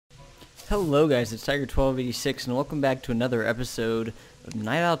Hello guys, it's Tiger1286 and welcome back to another episode of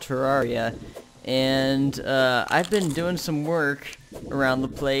NightOwl Terraria. And I've been doing some work around the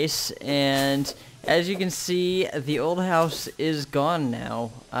place, and as you can see, the old house is gone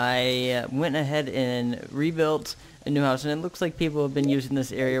now. I went ahead and rebuilt a new house, and it looks like people have been using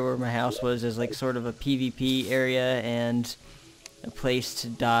this area where my house was as like sort of a PvP area and a place to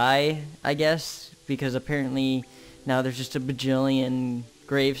die, I guess, because apparently now there's just a bajillion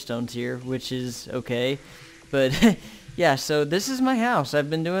gravestones here, which is okay. But yeah, so this is my house. I've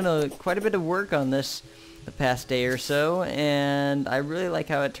been doing quite a bit of work on this the past day or so, and I really like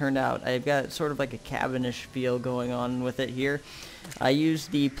how it turned out. I've got sort of like a cabinish feel going on with it here. I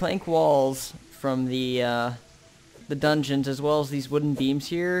used the plank walls from the dungeons, as well as these wooden beams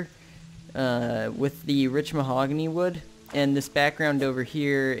here with the rich mahogany wood, and this background over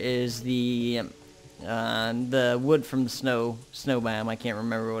here is the wood from the snow biome. I can't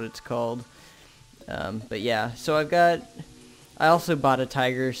remember what it's called. But yeah, so I also bought a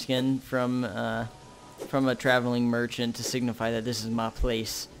tiger skin from a traveling merchant to signify that this is my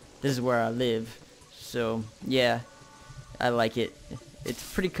place. This is where I live. So yeah, I like it. It's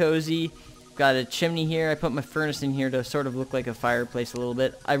pretty cozy. Got a chimney here. I put my furnace in here to sort of look like a fireplace a little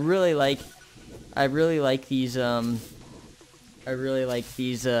bit. I really like these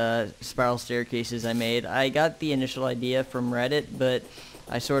spiral staircases I made. I got the initial idea from Reddit, but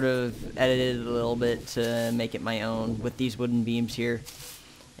I sort of edited it a little bit to make it my own with these wooden beams here,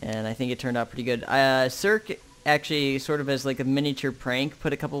 and I think it turned out pretty good. Cirque actually, sort of as like a miniature prank,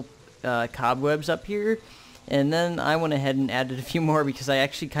 put a couple cobwebs up here, and then I went ahead and added a few more because I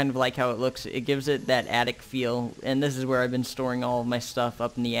actually kind of like how it looks. It gives it that attic feel, and this is where I've been storing all of my stuff,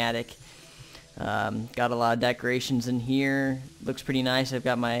 up in the attic. Got a lot of decorations in here. Looks pretty nice. I've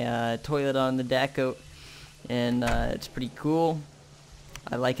got my toilet on the deck, and it's pretty cool.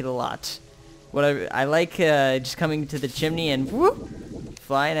 I like it a lot. What I like just coming to the chimney and whoop,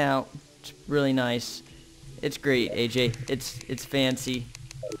 flying out. It's really nice. It's great, AJ. It's fancy.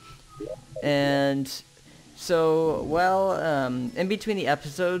 And so, well, in between the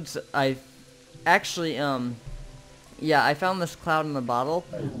episodes, I actually yeah, I found this cloud in the bottle,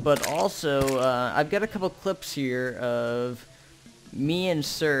 but also I've got a couple clips here of me and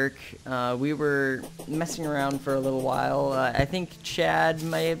Cirque. We were messing around for a little while. I think Chad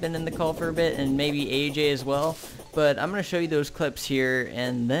may have been in the call for a bit, and maybe AJ as well. But I'm going to show you those clips here,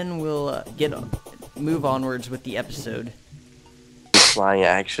 and then we'll move onwards with the episode. Flying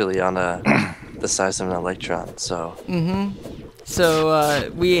actually on the size of an electron, so...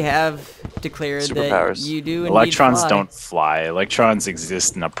 So, we have declared that you do indeed Electrons fly. don't fly. Electrons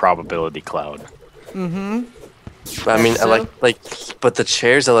exist in a probability cloud. But I mean, So? but the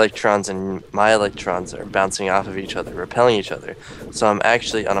chair's electrons and my electrons are bouncing off of each other, repelling each other. So I'm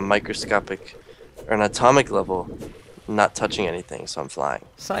actually on a microscopic, or an atomic level, not touching anything, so I'm flying.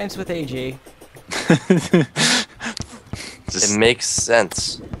 Science with AJ. It makes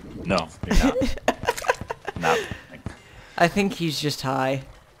sense. No, you're not. Not. I think he's just high.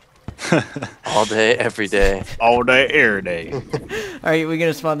 All day, every day. All day, every day. Alright, we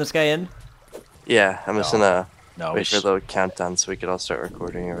gonna spawn this guy in? Yeah, I'm just gonna No. wait for a little countdown so we could all start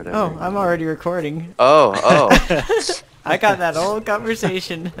recording or whatever. Oh, I'm already recording. Oh. I got that whole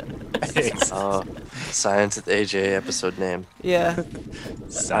conversation. Oh, Science with AJ episode name. Yeah.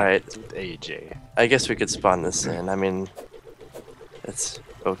 Alright. AJ. I guess we could spawn this in. I mean, it's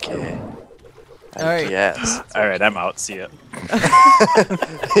okay. Alright. Yes. Alright, I'm out. See ya.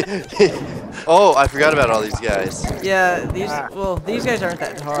 Oh, I forgot about all these guys. Yeah, these guys aren't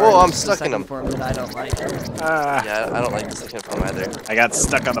that hard. Whoa, I'm It's the stuck in them. second form that I don't like. Yeah, I don't like the second form either. I got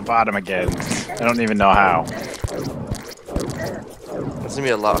stuck on the bottom again. I don't even know how. It's gonna be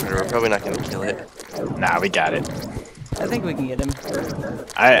a lot harder. We're probably not gonna kill it. Nah, we got it. I think we can get him.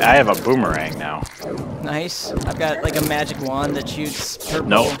 I have a boomerang now. Nice. I've got like a magic wand that shoots purple.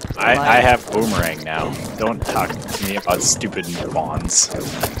 No, I light. have boomerang now. Don't talk to me about stupid wands.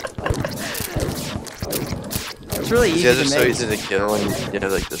 It's really These easy guys to are so make. easy to kill when you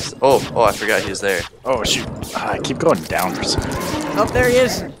have like this. Oh, I forgot he was there. Oh shoot! I keep going down for some reason. Oh, there he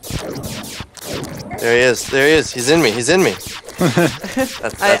is. There he is. He's in me.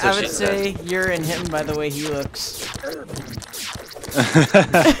 That's I what she would said. say you're in him by the way he looks.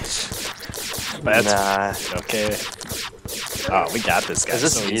 But Nah. that's okay. Oh, we got this guy. Is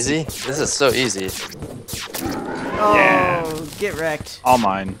this so easy? This is so easy. Oh, Yeah. get wrecked. All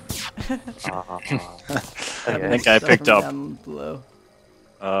mine. Okay. I think I picked From up. down below.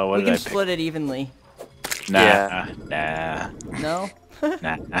 What We did can I pick? split it evenly. Nah, Yeah. No?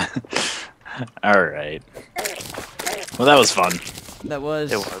 nah. All right. Well, that was fun. That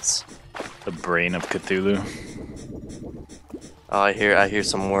was. It was. The brain of Cthulhu. Oh, I hear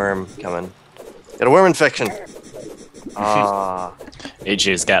some worm coming. Got a worm infection. Ah.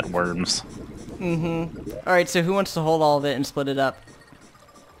 AJ's got worms. Alright, so who wants to hold all of it and split it up?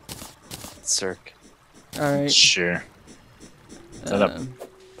 Cirque. Alright. Sure. Set up.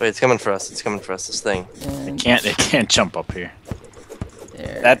 Wait, it's coming for us. It's coming for us. This thing. And It can't jump up here.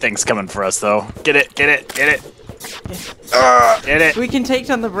 there. That thing's coming for us though. Get it, get it, get it. Get it. We can take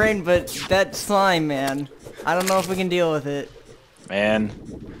down the brain, but that slime, man. I don't know if we can deal with it. Man.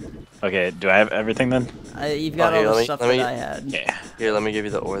 Okay, do I have everything then? You've got here, all the let me- stuff let that me- I had. Yeah. Here, let me give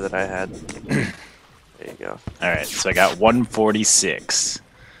you the ore that I had. There you go. Alright, so I got 146.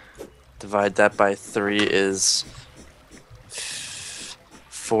 Divide that by 3 is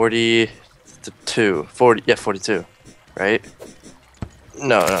 42. 40, yeah, 42. Right?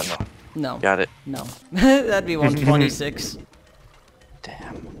 No. No. Got it. No. That'd be 126.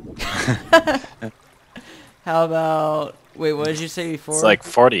 Damn. How about... Wait, what did you say before? It's like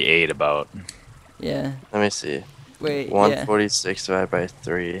 48 about. Yeah. Let me see. Wait, yeah. 146 divided by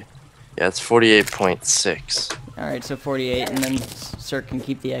 3. Yeah, it's 48.6. Alright, so 48, and then Sir can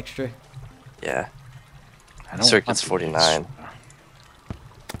keep the extra. Yeah. I don't Cirque want is to 49.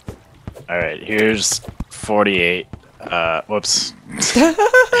 Alright, here's 48. Whoops. There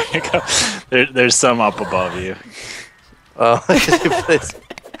you go. There's some up above you. Oh,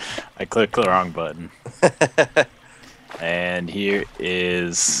 I clicked the wrong button. And here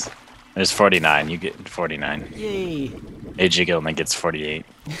is... There's 49. You get 49. Yay! AJ Gilman gets 48.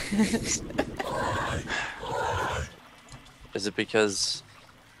 Is it because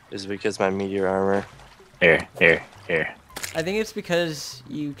my meteor armor? Here. I think it's because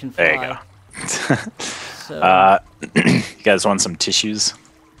you can fly. There you go. So, You guys want some tissues?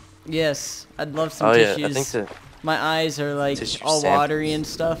 yes, I'd love some Oh yeah, tissues. I think the My eyes are like Tissue all sample. watery and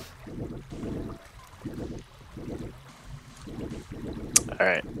stuff.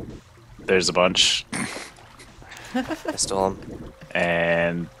 Alright. There's a bunch. I stole them.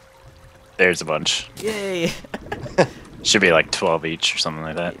 And there's a bunch. Yay! Should be like 12 each or something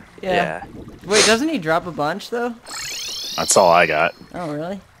like that. Yeah. Wait, doesn't he drop a bunch though? That's all I got. Oh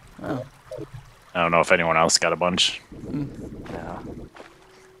really? Oh. I don't know if anyone else got a bunch. No.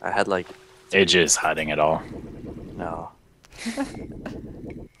 I had like AJ is hiding it all. no.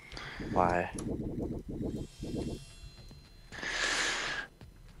 Why?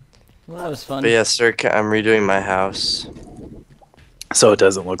 Well, that was fun. But yeah, sir, I'm redoing my house. So it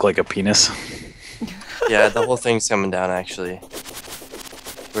doesn't look like a penis. Yeah, the whole thing's coming down actually.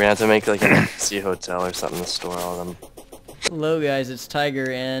 We're gonna have to make like an sea hotel or something to store all of them. Hello guys, it's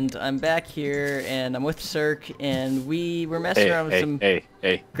Tiger, and I'm back here, and I'm with Cirque, and we were messing around with some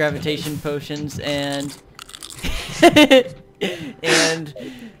Hey. gravitation potions, and and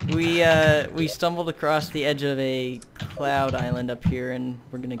we stumbled across the edge of a cloud island up here, and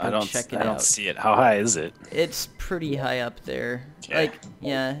we're gonna go check it out. I don't see it. How high is it? It's pretty high up there. Okay. Like,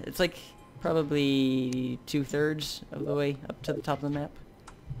 yeah, it's like probably 2/3 of the way up to the top of the map.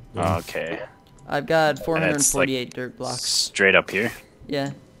 Okay. I've got And it's, 448 dirt blocks. Straight up here?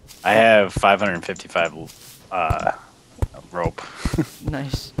 Yeah, I have 555 rope.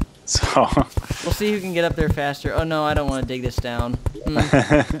 nice. So We'll see who can get up there faster. Oh no, I don't want to dig this down.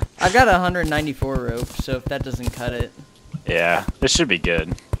 I've got 194 rope, so if that doesn't cut it. yeah, this should be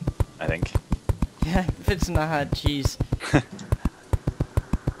good. I think. Yeah, if it's not, jeez.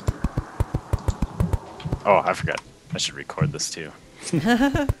 Oh, I forgot. I should record this too.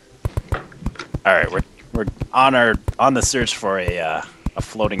 All right, we're on the search for a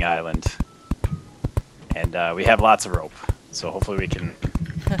floating island, and we have lots of rope, so hopefully we can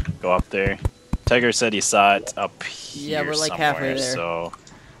go up there. Tiger said he saw it up here. Yeah, we're like somewhere, halfway there. So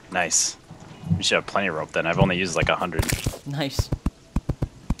nice. We should have plenty of rope then. I've only used like 100. Nice.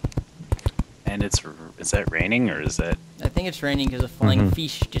 And is that raining or is that? I think it's raining because a flying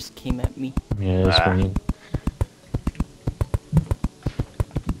fish just came at me. Yeah, it's raining.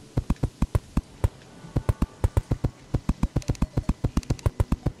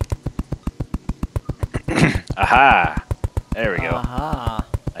 Aha! There we go. Aha.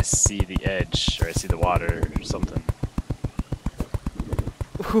 I see the edge, or I see the water, or something.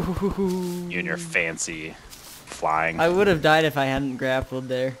 You and your fancy flying. I would have died if I hadn't grappled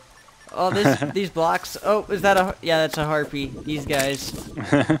there. Oh, these blocks. Oh, is that a? Yeah, that's a harpy. These guys.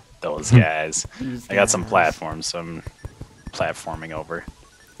 Those guys. These I got some guys. platforms, so I'm platforming over.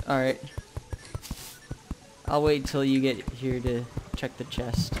 All right. I'll wait till you get here to check the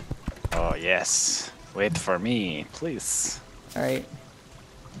chest. Oh yes. Wait for me, please. All right.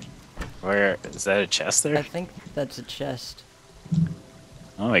 Where is that a chest I there? think that's a chest.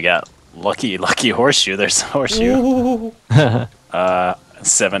 Oh, we got Lucky horseshoe. There's a horseshoe. Ooh.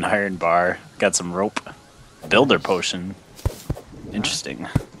 7 iron bar. Got some rope. Builder potion. Interesting.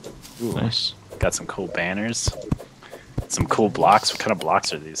 Ooh. Nice. Got some cool banners. Some cool blocks. What kind of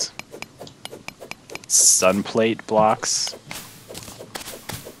blocks are these? Sun plate blocks.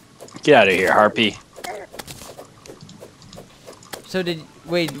 Get out of here, Harpy. So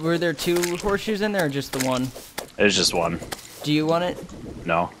wait, were there 2 horseshoes in there or just the one? There's just one. Do you want it?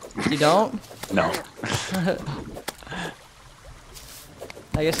 No. You don't? No.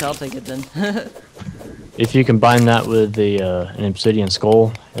 I guess I'll take it then. If you combine that with an obsidian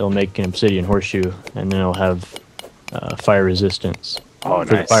skull, it'll make an obsidian horseshoe, and then it'll have fire resistance. Oh,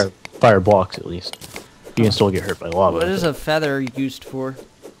 for nice. the fire blocks, at least. You can still get hurt by lava. What is a feather used for?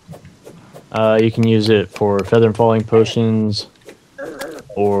 You can use it for feather and falling potions,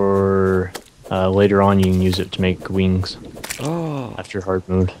 or later on you can use it to make wings Oh. after hard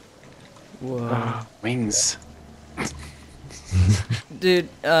mode. Whoa. Wings. Dude,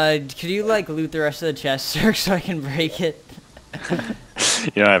 could you like loot the rest of the chest, sir, so I can break it?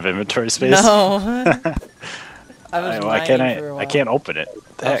 You don't have inventory space? No. I was Why can't mining for a while. I can't open it.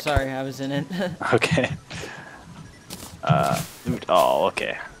 What the Oh, heck? sorry, I was in it. Okay. Loot. Oh,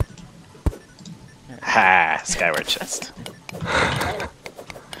 okay. Ha! Skyward chest.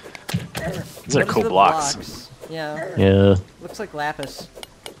 These are What is cool the blocks. Yeah, Yeah. looks like lapis.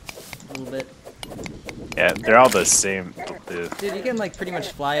 A little bit. Yeah, they're all the same. Dude, you can like pretty much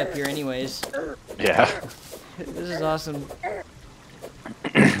fly up here anyways. Yeah. This is awesome.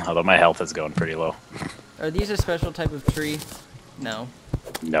 Although my health is going pretty low. Are these a special type of tree? No.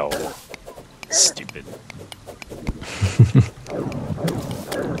 No. Stupid.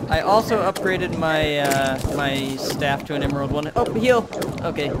 I also upgraded my my staff to an emerald one. Oh, heal!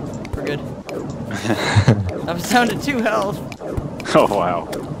 Okay, we're good. I was down to 2 health. Oh wow.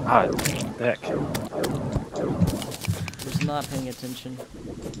 Ah, heck. Was not paying attention.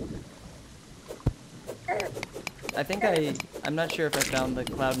 I think I'm not sure if I found the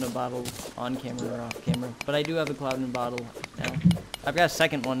cloud in a bottle on camera or off camera, but I do have a cloud in a bottle now. I've got a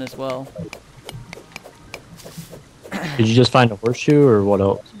second one as well. Did you just find a horseshoe, or what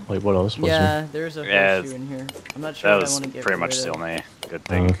else? Like, what else was Yeah, there's a Yeah, horseshoe in here. I'm not sure That if I was want to get pretty rid much of. the only good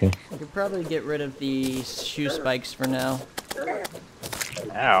there? Oh, thing. okay. I could probably get rid of the shoe spikes for now.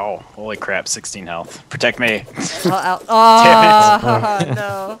 Ow. Holy crap, 16 health. Protect me. Oh, ow.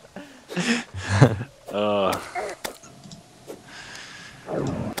 Oh, no.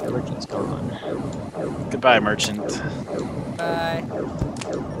 Merchant's gone. Goodbye, merchant. Bye.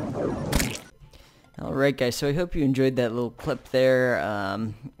 Alright guys, so I hope you enjoyed that little clip there.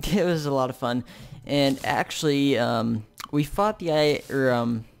 It was a lot of fun. And actually, we fought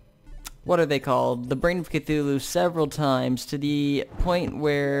the, what are they called? The Brain of Cthulhu several times, to the point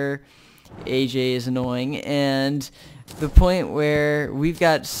where AJ is annoying, and the point where we've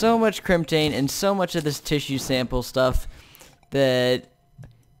got so much crimtane and so much of this tissue sample stuff that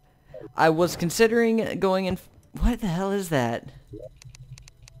I was considering going in... What the hell is that?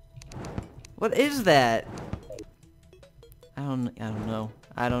 What is that? I don't know.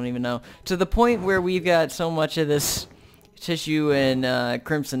 I don't even know. To the point where we've got so much of this tissue and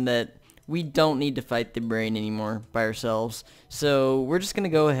crimson that we don't need to fight the brain anymore by ourselves. So we're just going to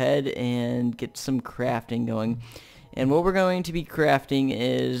go ahead and get some crafting going. And what we're going to be crafting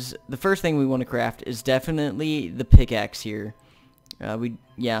is... The first thing we want to craft is definitely the pickaxe here.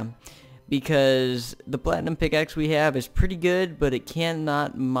 Because the platinum pickaxe we have is pretty good, but it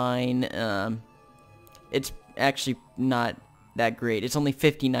cannot mine, it's actually not that great. It's only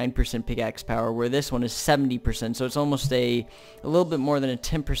 59% pickaxe power, where this one is 70%, so it's almost a little bit more than a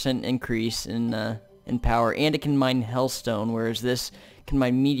 10% increase in power, and it can mine hellstone, whereas this can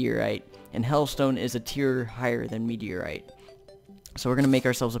mine meteorite, and hellstone is a tier higher than meteorite. So we're going to make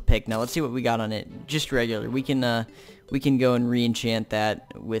ourselves a pick. Now let's see what we got on it. Just regular. We can go and re-enchant that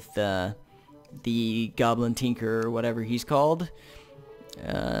with the Goblin Tinker or whatever he's called.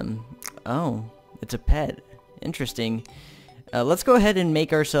 Oh, it's a pet. Interesting. Let's go ahead and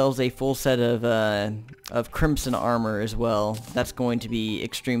make ourselves a full set of crimson armor as well. That's going to be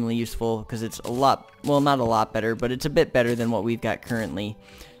extremely useful because it's a lot, well, not a lot better, but it's a bit better than what we've got currently.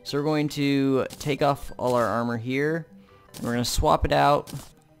 So we're going to take off all our armor here. And we're going to swap it out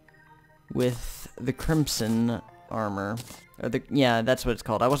with the crimson armor. Yeah, that's what it's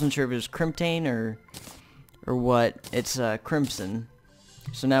called. I wasn't sure if it was crimtane or what. It's crimson.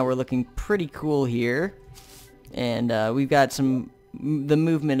 So now we're looking pretty cool here. And we've got the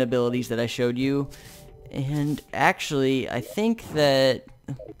movement abilities that I showed you. And actually, I think that...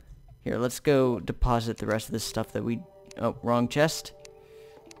 Here, let's go deposit the rest of this stuff that we... Oh, wrong chest.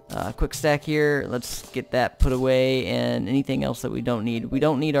 Quick stack here. Let's get that put away, and anything else that we don't need. We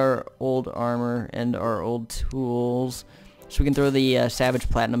don't need our old armor and our old tools, so we can throw the Savage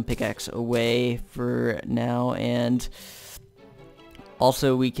Platinum pickaxe away for now, and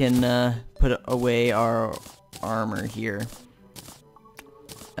also we can put away our armor here.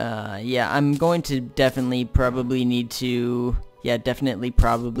 Yeah, I'm going to definitely probably need to... Yeah, definitely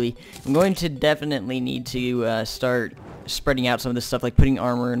probably. I'm going to definitely need to start spreading out some of this stuff, like putting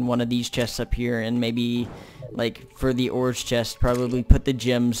armor in one of these chests up here, and maybe, like, for the ores chest, probably put the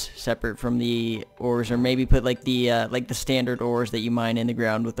gems separate from the ores, or maybe put, like, the standard ores that you mine in the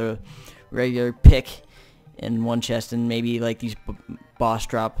ground with a regular pick in one chest, and maybe, like, these boss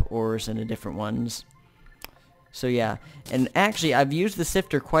drop ores in a different ones. So yeah, and actually I've used the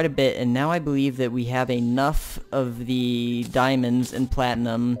sifter quite a bit, and now I believe that we have enough of the diamonds and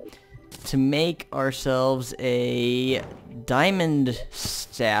platinum to make ourselves a diamond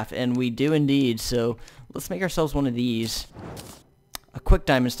staff, and we do indeed. So let's make ourselves one of these. A quick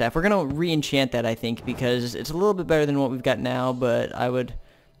diamond staff. We're going to re-enchant that, I think, because it's a little bit better than what we've got now, but I would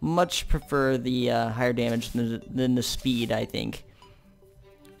much prefer the higher damage than the speed, I think.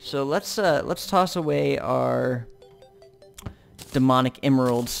 So let's toss away our demonic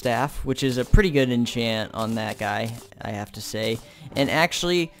emerald staff, which is a pretty good enchant on that guy, I have to say. And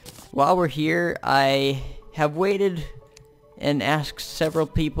actually, while we're here, I have waited and asked several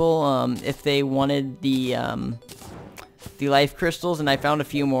people if they wanted the life crystals, and I found a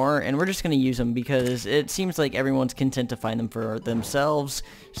few more, and we're just gonna use them because it seems like everyone's content to find them for themselves.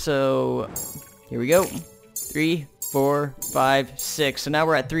 So here we go. 3, 4, 5, 6. So now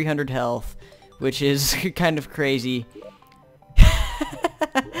we're at 300 health, which is kind of crazy.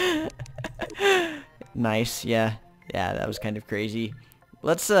 Nice, yeah, that was kind of crazy.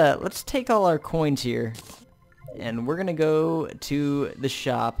 Let's take all our coins here, and we're gonna go to the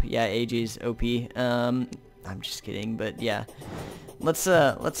shop. Yeah, AJ's OP. I'm just kidding, but yeah. Let's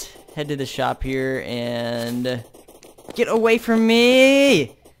head to the shop here and get away from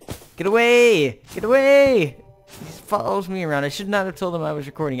me! Get away! Get away! He follows me around. I should not have told him I was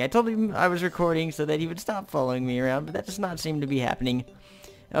recording. I told him I was recording so that he would stop following me around, but that does not seem to be happening.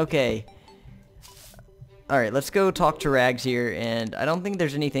 Okay. Alright, let's go talk to Rags here, and I don't think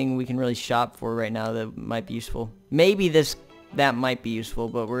there's anything we can really shop for right now that might be useful. Maybe that might be useful,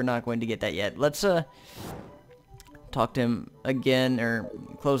 but we're not going to get that yet. Let's talk to him again, or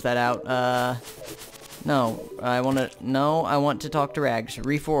close that out. No, I want to talk to Rags.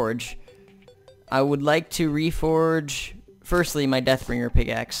 Reforge. I would like to reforge, firstly, my Deathbringer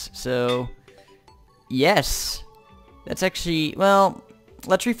pickaxe. So, yes. That's actually, well,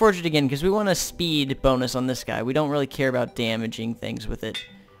 let's reforge it again, because we want a speed bonus on this guy. We don't really care about damaging things with it.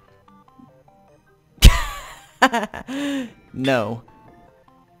 No.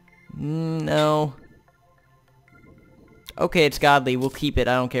 No. Okay, it's godly. We'll keep it.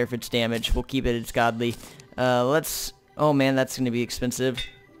 I don't care if it's damaged. We'll keep it. It's godly. Let's... Oh, man, that's going to be expensive.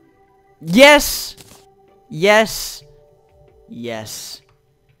 Yes! Yes! Yes.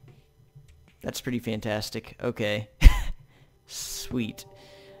 That's pretty fantastic. Okay. Sweet.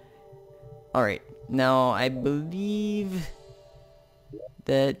 Alright. Now, I believe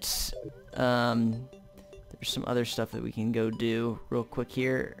that there's some other stuff that we can go do real quick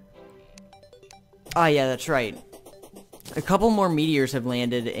here. Ah, yeah, that's right. A couple more meteors have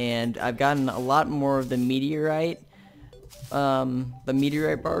landed, and I've gotten a lot more of the meteorite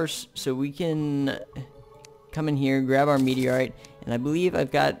bars, so we can come in here, grab our meteorite, and I believe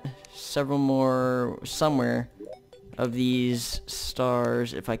I've got several more somewhere of these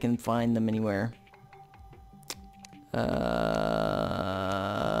stars, if I can find them anywhere.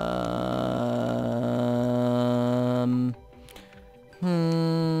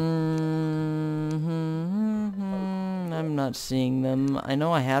 I'm not seeing them. I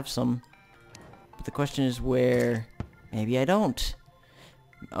know I have some, but the question is where. Maybe I don't.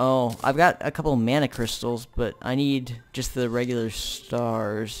 Oh, I've got a couple mana crystals, but I need just the regular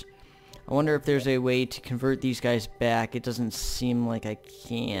stars. I wonder if there's a way to convert these guys back. It doesn't seem like I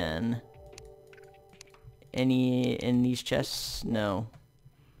can. Any in these chests? No.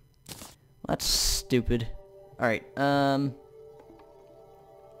 That's stupid. Alright, alright,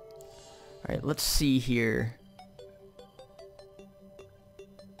 let's see here.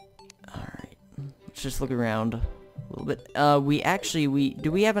 Alright, let's just look around a little bit.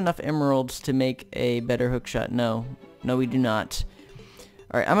 Do we have enough emeralds to make a better hookshot? No. No, we do not.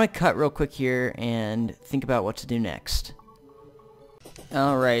 Alright, I'm gonna cut real quick here and think about what to do next.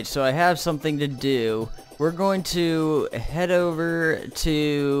 Alright, so I have something to do. We're going to head over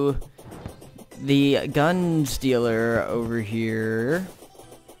to the guns dealer over here.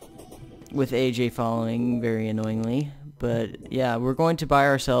 with AJ following very annoyingly. But yeah, we're going to buy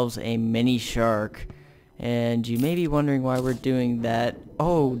ourselves a mini shark. And you may be wondering why we're doing that.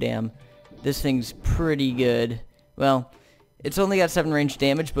 Oh, damn. This thing's pretty good. Well, it's only got 7 range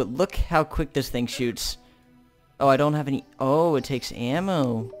damage, but look how quick this thing shoots. Oh, I don't have any... Oh, it takes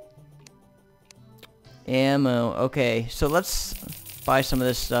ammo. Ammo. Okay, so let's buy some of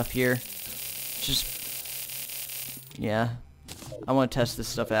this stuff here. Just... Yeah. I want to test this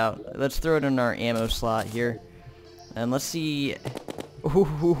stuff out. Let's throw it in our ammo slot here. And let's see...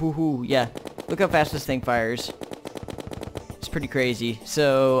 Ooh, yeah. Look how fast this thing fires. It's pretty crazy.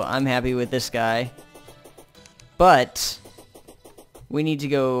 So, I'm happy with this guy. But... we need to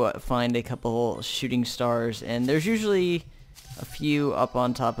go find a couple shooting stars, and there's usually a few up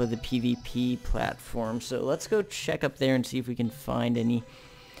on top of the PvP platform, so let's go check up there and see if we can find any,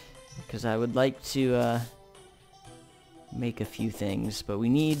 because I would like to make a few things, but we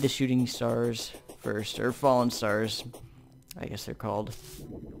need the shooting stars first, or fallen stars, I guess they're called.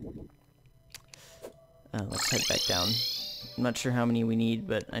 Let's head back down. I'm not sure how many we need,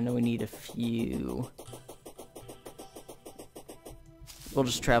 but I know we need a few. We'll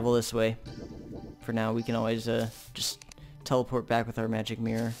just travel this way. For now, we can always just teleport back with our magic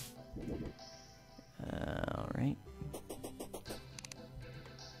mirror. Alright.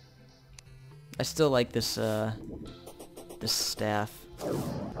 I still like this, this staff.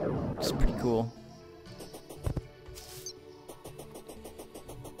 It's pretty cool.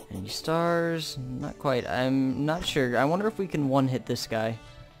 Any stars? Not quite. I'm not sure. I wonder if we can one-hit this guy.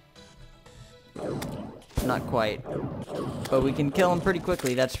 Not quite. But we can kill him pretty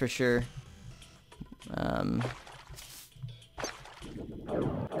quickly, that's for sure.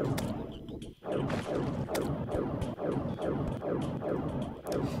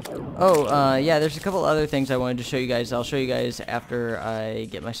 Yeah, there's a couple other things I wanted to show you guys. I'll show you guys after I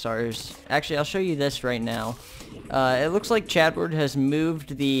get my stars. Actually, I'll show you this right now. It looks like Chadward has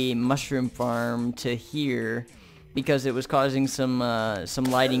moved the mushroom farm to here because it was causing some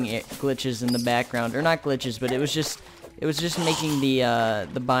lighting glitches in the background, or not glitches, but it was just making the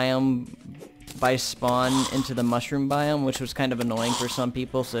biome by spawn into the mushroom biome, which was kind of annoying for some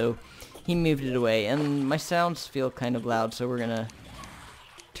people. So he moved it away, and my sounds feel kind of loud, so we're gonna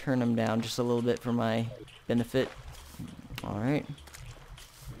turn them down just a little bit for my benefit. All right.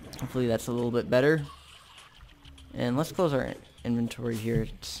 Hopefully that's a little bit better. And let's close our inventory here.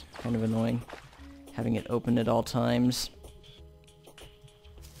 It's kind of annoying having it open at all times.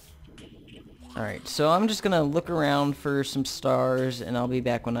 Alright, so I'm just gonna look around for some stars, and I'll be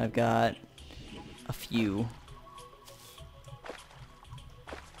back when I've got a few.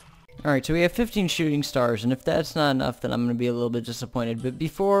 Alright, so we have 15 shooting stars, and if that's not enough, then I'm gonna be a little bit disappointed. But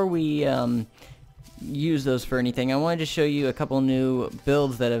before we use those for anything, I wanted to show you a couple new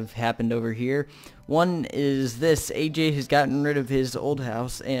builds that have happened over here. One is this. AJ has gotten rid of his old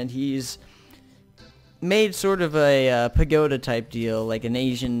house, and he's made sort of a pagoda type deal, like an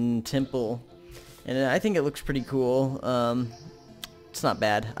Asian temple, and I think it looks pretty cool. It's not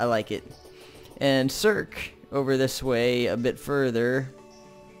bad. I like it. And Cirque over this way a bit further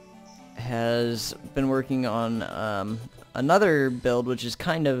has been working on another build, which is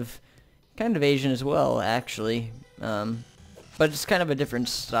kind of Asian as well, actually, but it's kind of a different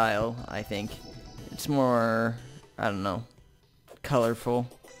style. I think it's more, I don't know, colorful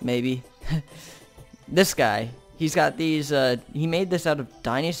maybe. This guy, he's got these, he made this out of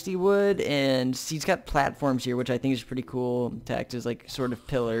dynasty wood, and he's got platforms here, which I think is pretty cool to act as like sort of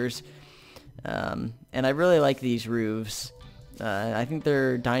pillars. And I really like these roofs. I think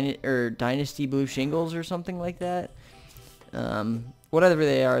they're dynasty blue shingles or something like that. Whatever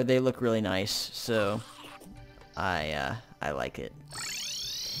they are, they look really nice, so I like it.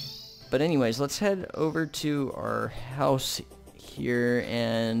 But anyways, let's head over to our house here,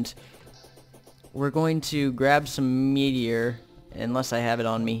 and we're going to grab some meteor, unless I have it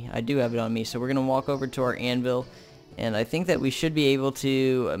on me. I do have it on me, so we're going to walk over to our anvil, and I think that we should be able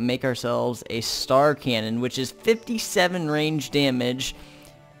to make ourselves a star cannon, which is 57 range damage,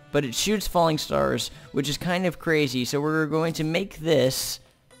 but it shoots falling stars, which is kind of crazy. So we're going to make this,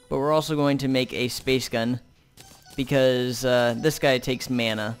 but we're also going to make a space gun, because this guy takes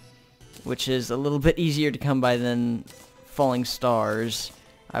mana, which is a little bit easier to come by than falling stars,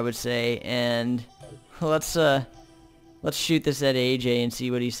 I would say. And let's shoot this at AJ and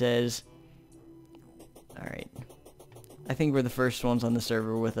see what he says. Alright. I think we're the first ones on the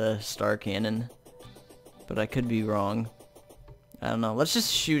server with a star cannon, but I could be wrong. I don't know. Let's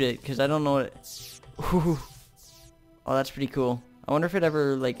just shoot it, because I don't know what Ooh. Oh, that's pretty cool. I wonder if it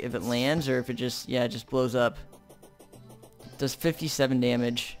ever, like, if it lands, or if it just, yeah, it just blows up. It does 57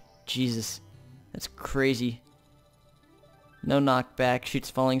 damage. Jesus. That's crazy. No knockback. Shoots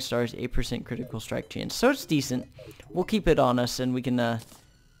falling stars. 8% critical strike chance. So it's decent. We'll keep it on us, and we can, I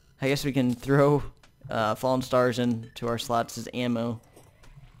guess we can throw fallen stars into our slots as ammo.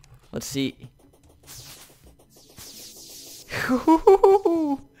 Let's see.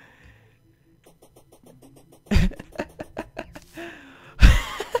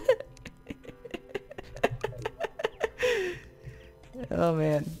 Oh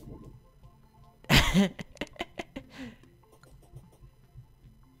man.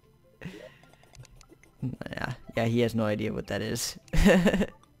 Yeah, he has no idea what that is.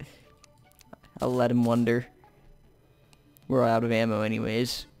 I'll let him wonder. We're out of ammo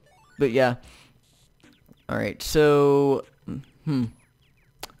anyways. But yeah. Alright, so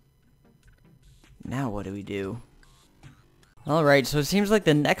now what do we do? Alright, so it seems like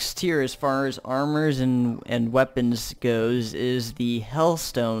the next tier as far as armors and weapons goes is the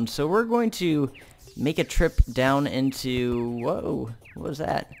Hellstone. So we're going to make a trip down into... Whoa, what was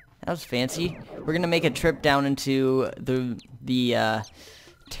that? That was fancy. We're going to make a trip down into the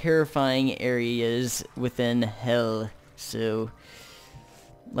terrifying areas within Hell. So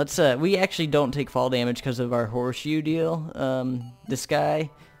let's... we actually don't take fall damage because of our horseshoe deal. This guy,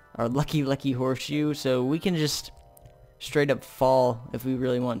 our lucky horseshoe. So we can just... straight up fall if we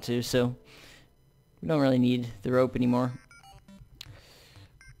really want to, so we don't really need the rope anymore.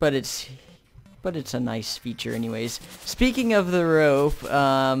 But it's a nice feature anyways. Speaking of the rope,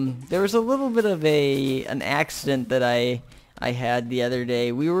 there was a little bit of an accident that I had the other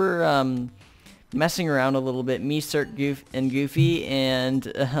day. We were messing around a little bit, me, Cert, and Goofy, and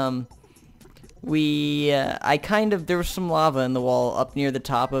there was some lava in the wall up near the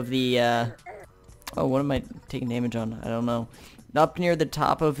top of the oh, what am I taking damage on? I don't know. Up near the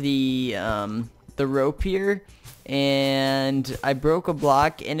top of the rope here, and I broke a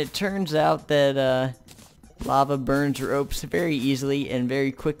block, and it turns out that lava burns ropes very easily and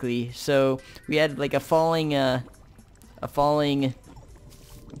very quickly. So we had like a falling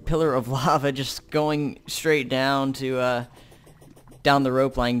pillar of lava just going straight down to down the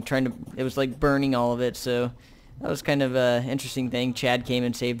rope line, it was like burning all of it. So that was kind of a interesting thing. Chad came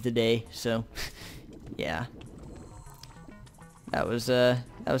and saved the day. So. Yeah, that was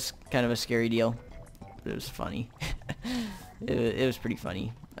kind of a scary deal, but it was funny. it was pretty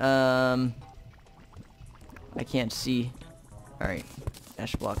funny. I can't see. All right,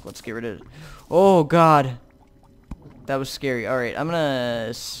 ash block. Let's get rid of it. Oh God, that was scary. All right, I'm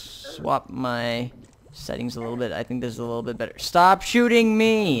gonna swap my settings a little bit. I think this is a little bit better. Stop shooting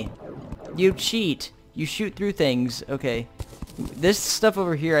me! You cheat. You shoot through things. Okay, this stuff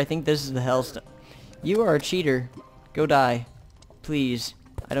over here. I think this is the Hellstone. You are a cheater. Go die. Please.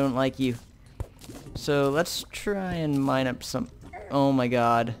 I don't like you. So let's try and mine up some... Oh my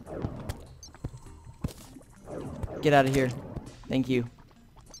God. Get out of here. Thank you.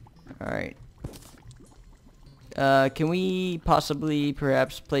 Alright. Can we possibly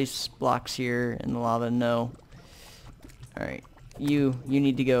perhaps place blocks here in the lava? No. Alright. You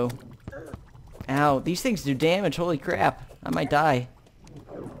need to go. Ow. These things do damage. Holy crap. I might die.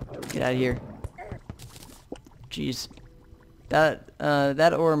 Get out of here. Jeez,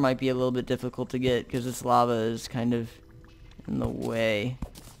 that ore might be a little bit difficult to get because this lava is kind of in the way.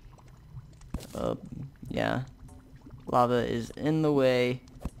 Yeah, lava is in the way.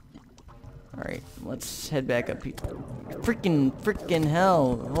 All right, let's head back up here. Freaking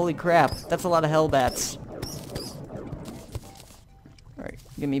hell! Holy crap, that's a lot of hell bats. All right,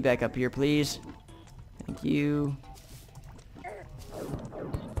 get me back up here, please. Thank you.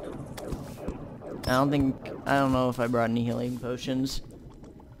 I don't know if I brought any healing potions.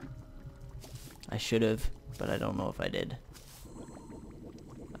 I should have, but I don't know if I did.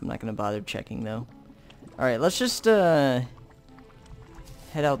 I'm not gonna bother checking though. Alright, let's just head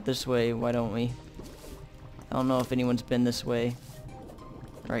out this way, why don't we? I don't know if anyone's been this way.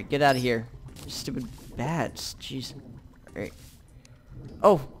 Alright, get out of here. Stupid bats, jeez. Alright.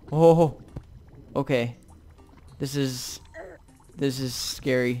 Oh! Okay. This is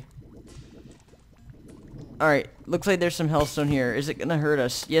scary. Alright, looks like there's some hellstone here. Is it gonna hurt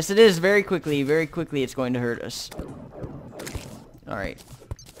us? Yes, it is. Very quickly it's going to hurt us. Alright,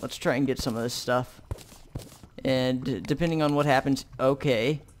 let's try and get some of this stuff. And depending on what happens...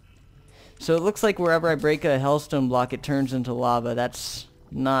 Okay. So it looks like wherever I break a hellstone block, it turns into lava. That's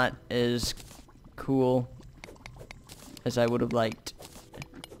not as cool as I would have liked.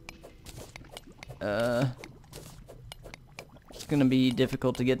 It's gonna be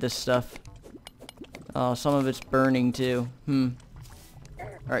difficult to get this stuff. Oh, some of it's burning too.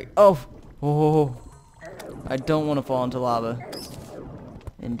 Alright. Oh! I don't want to fall into lava.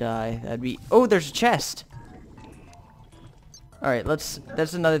 and die. That'd be... Oh, there's a chest! Alright,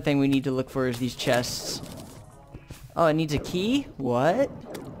 that's another thing we need to look for is these chests. Oh, it needs a key? What?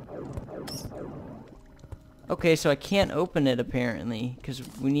 Okay, so I can't open it apparently, because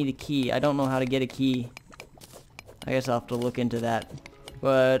we need a key. I don't know how to get a key. I guess I'll have to look into that.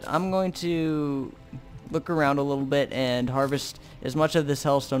 But I'm going to look around a little bit and harvest as much of this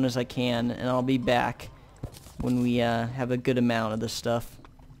hellstone as I can, and I'll be back when we have a good amount of this stuff.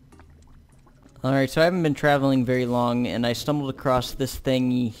 Alright, so I haven't been traveling very long, and I stumbled across this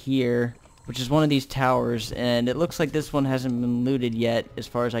thingy here, which is one of these towers, and it looks like this one hasn't been looted yet, as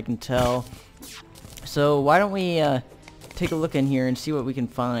far as I can tell. So why don't we take a look in here and see what we can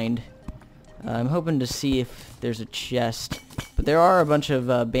find. I'm hoping to see if there's a chest, but there are a bunch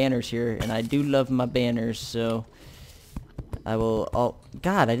of banners here, and I do love my banners, so I will... Oh,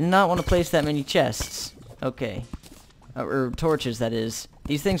 God, I did not want to place that many chests. Okay. Or torches, that is.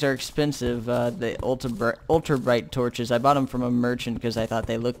 These things are expensive, the ultra bright torches. I bought them from a merchant because I thought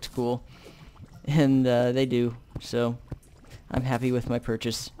they looked cool. And they do, so I'm happy with my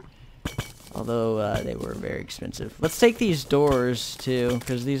purchase. Although they were very expensive. Let's take these doors too,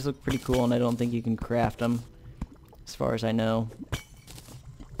 because these look pretty cool and I don't think you can craft them, as far as I know.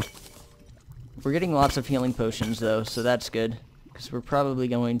 We're getting lots of healing potions though, so that's good, because we're probably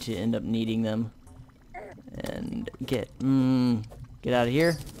going to end up needing them. And get out of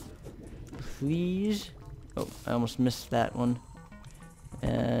here, please. Oh, I almost missed that one.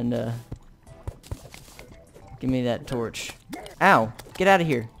 And give me that torch. Ow! Get out of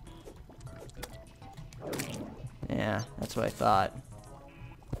here. Yeah, that's what I thought.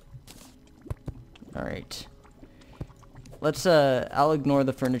 Alright. Let's, I'll ignore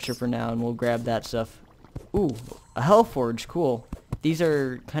the furniture for now and we'll grab that stuff. Ooh, a Hellforge, cool. These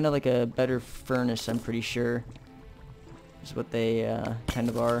are kind of like a better furnace, I'm pretty sure. Is what they, kind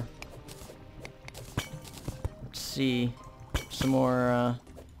of are. Let's see. Some more,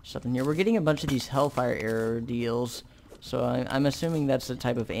 stuff in here. We're getting a bunch of these Hellfire arrow deals. So I'm assuming that's the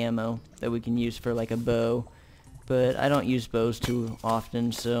type of ammo that we can use for, like, a bow. But I don't use bows too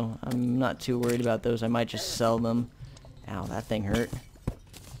often, so I'm not too worried about those. I might just sell them. Ow, that thing hurt.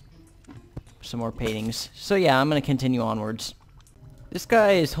 Some more paintings. So yeah, I'm gonna continue onwards. This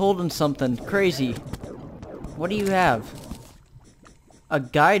guy is holding something crazy. What do you have? A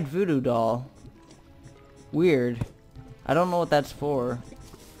guide voodoo doll. Weird. I don't know what that's for.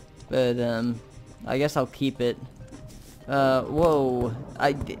 But, I guess I'll keep it. Whoa.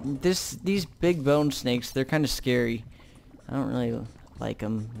 These big bone snakes, they're kind of scary. I don't really like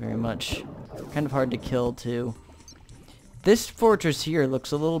them very much. Kind of hard to kill, too. This fortress here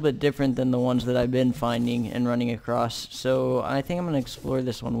looks a little bit different than the ones that I've been finding and running across. So I think I'm going to explore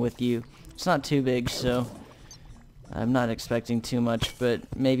this one with you. It's not too big, so I'm not expecting too much, but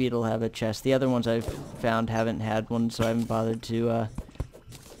maybe it'll have a chest. The other ones I've found haven't had one, so I haven't bothered to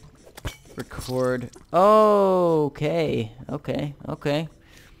record. Oh, okay. Okay.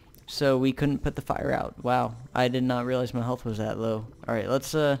 So we couldn't put the fire out. Wow. I did not realize my health was that low. Alright,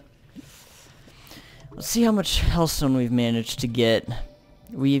 let's see how much hellstone we've managed to get.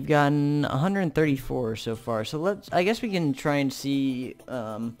 We've gotten 134 so far. So I guess we can try and see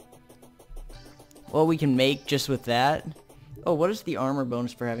what we can make just with that. Oh, what is the armor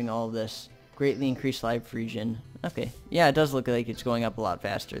bonus for having all of this? Greatly increased life regen. Okay. Yeah, it does look like it's going up a lot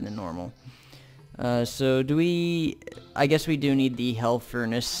faster than normal. So do we... I guess we do need the hell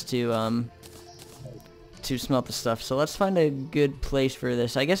furnace to smelt the stuff. So let's find a good place for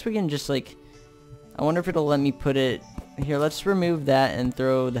this. I guess we can just, like... I wonder if it'll let me put it... Here, let's remove that and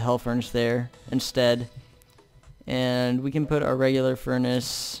throw the hell furnace there instead. And we can put our regular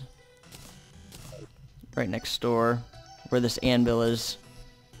furnace right next door, where this anvil is.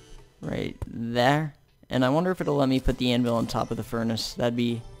 Right there. And I wonder if it'll let me put the anvil on top of the furnace. That'd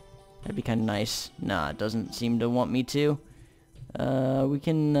be kind of nice. Nah, it doesn't seem to want me to. We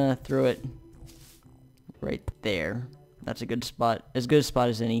can throw it right there. That's a good spot. As good a spot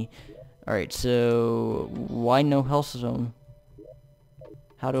as any. Alright, so why no hellstone?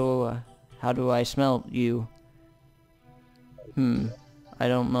 How do I smelt you? I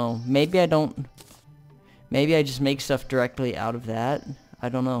don't know. Maybe I don't... Maybe I just make stuff directly out of that. I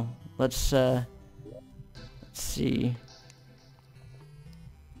don't know. Let's see.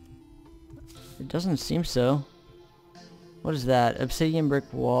 It doesn't seem so. What is that? Obsidian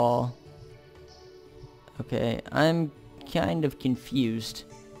brick wall. Okay, I'm kind of confused.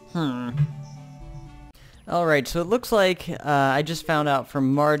 Alright, so it looks like I just found out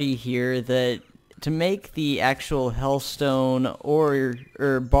from Marty here that to make the actual hellstone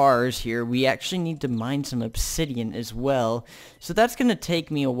or bars here, we actually need to mine some obsidian as well. So that's going to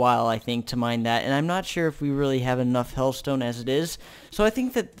take me a while, I think, to mine that, and I'm not sure if we really have enough hellstone as it is. So I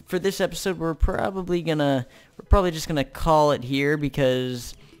think that for this episode, we're probably just gonna call it here,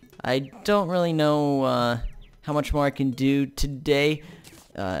 because I don't really know how much more I can do today.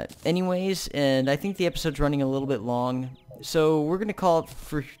 Anyways, and I think the episode's running a little bit long. So we're going to call it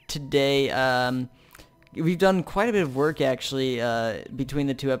for today. We've done quite a bit of work, actually, between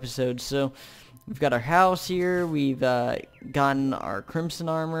the 2 episodes. So we've got our house here. We've gotten our crimson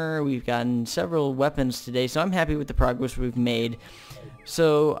armor. We've gotten several weapons today. So I'm happy with the progress we've made.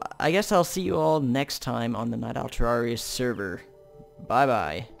 So I guess I'll see you all next time on the NightOwl Terraria server.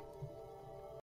 Bye-bye.